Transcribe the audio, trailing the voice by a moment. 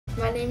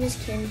My name is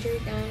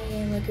Kendrick. I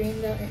am a green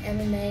belt in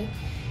MMA,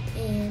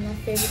 and my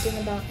favorite thing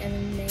about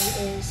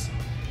MMA is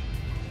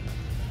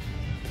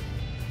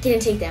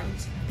getting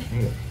takedowns.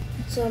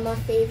 So my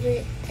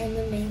favorite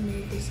MMA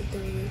move is the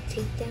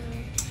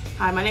takedown.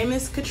 Hi, my name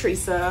is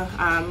Katrisa.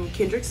 I'm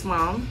Kendrick's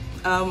mom.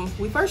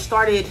 We first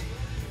started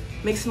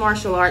mixed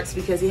martial arts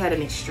because he had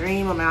an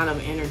extreme amount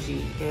of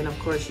energy, and of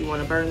course you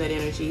want to burn that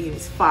energy. He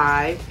was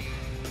 5,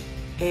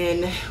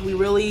 and we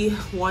really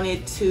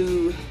wanted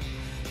to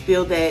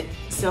build that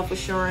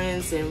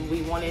self-assurance, and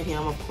we wanted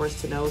him, of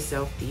course, to know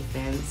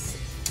self-defense.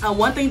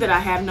 One thing that I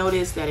have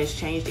noticed that has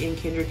changed in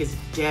Kendrick is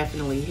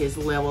definitely his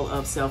level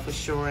of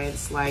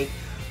self-assurance. Like,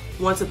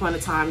 once upon a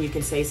time, you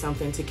can say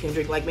something to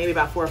Kendrick, like maybe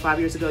about 4 or 5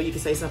 years ago, you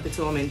could say something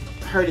to him and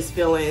hurt his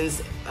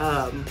feelings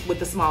with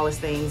the smallest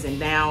things, and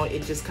now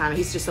it just kind of,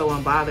 he's just so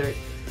unbothered.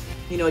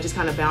 You know, it just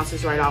kind of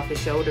bounces right off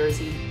his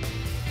shoulders.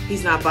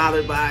 He's not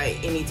bothered by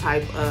any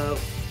type of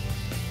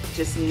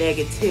just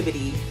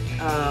negativity.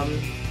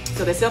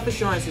 So the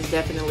self-assurance is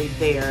definitely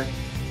there,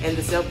 and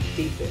the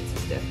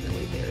self-defense is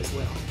definitely there as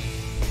well.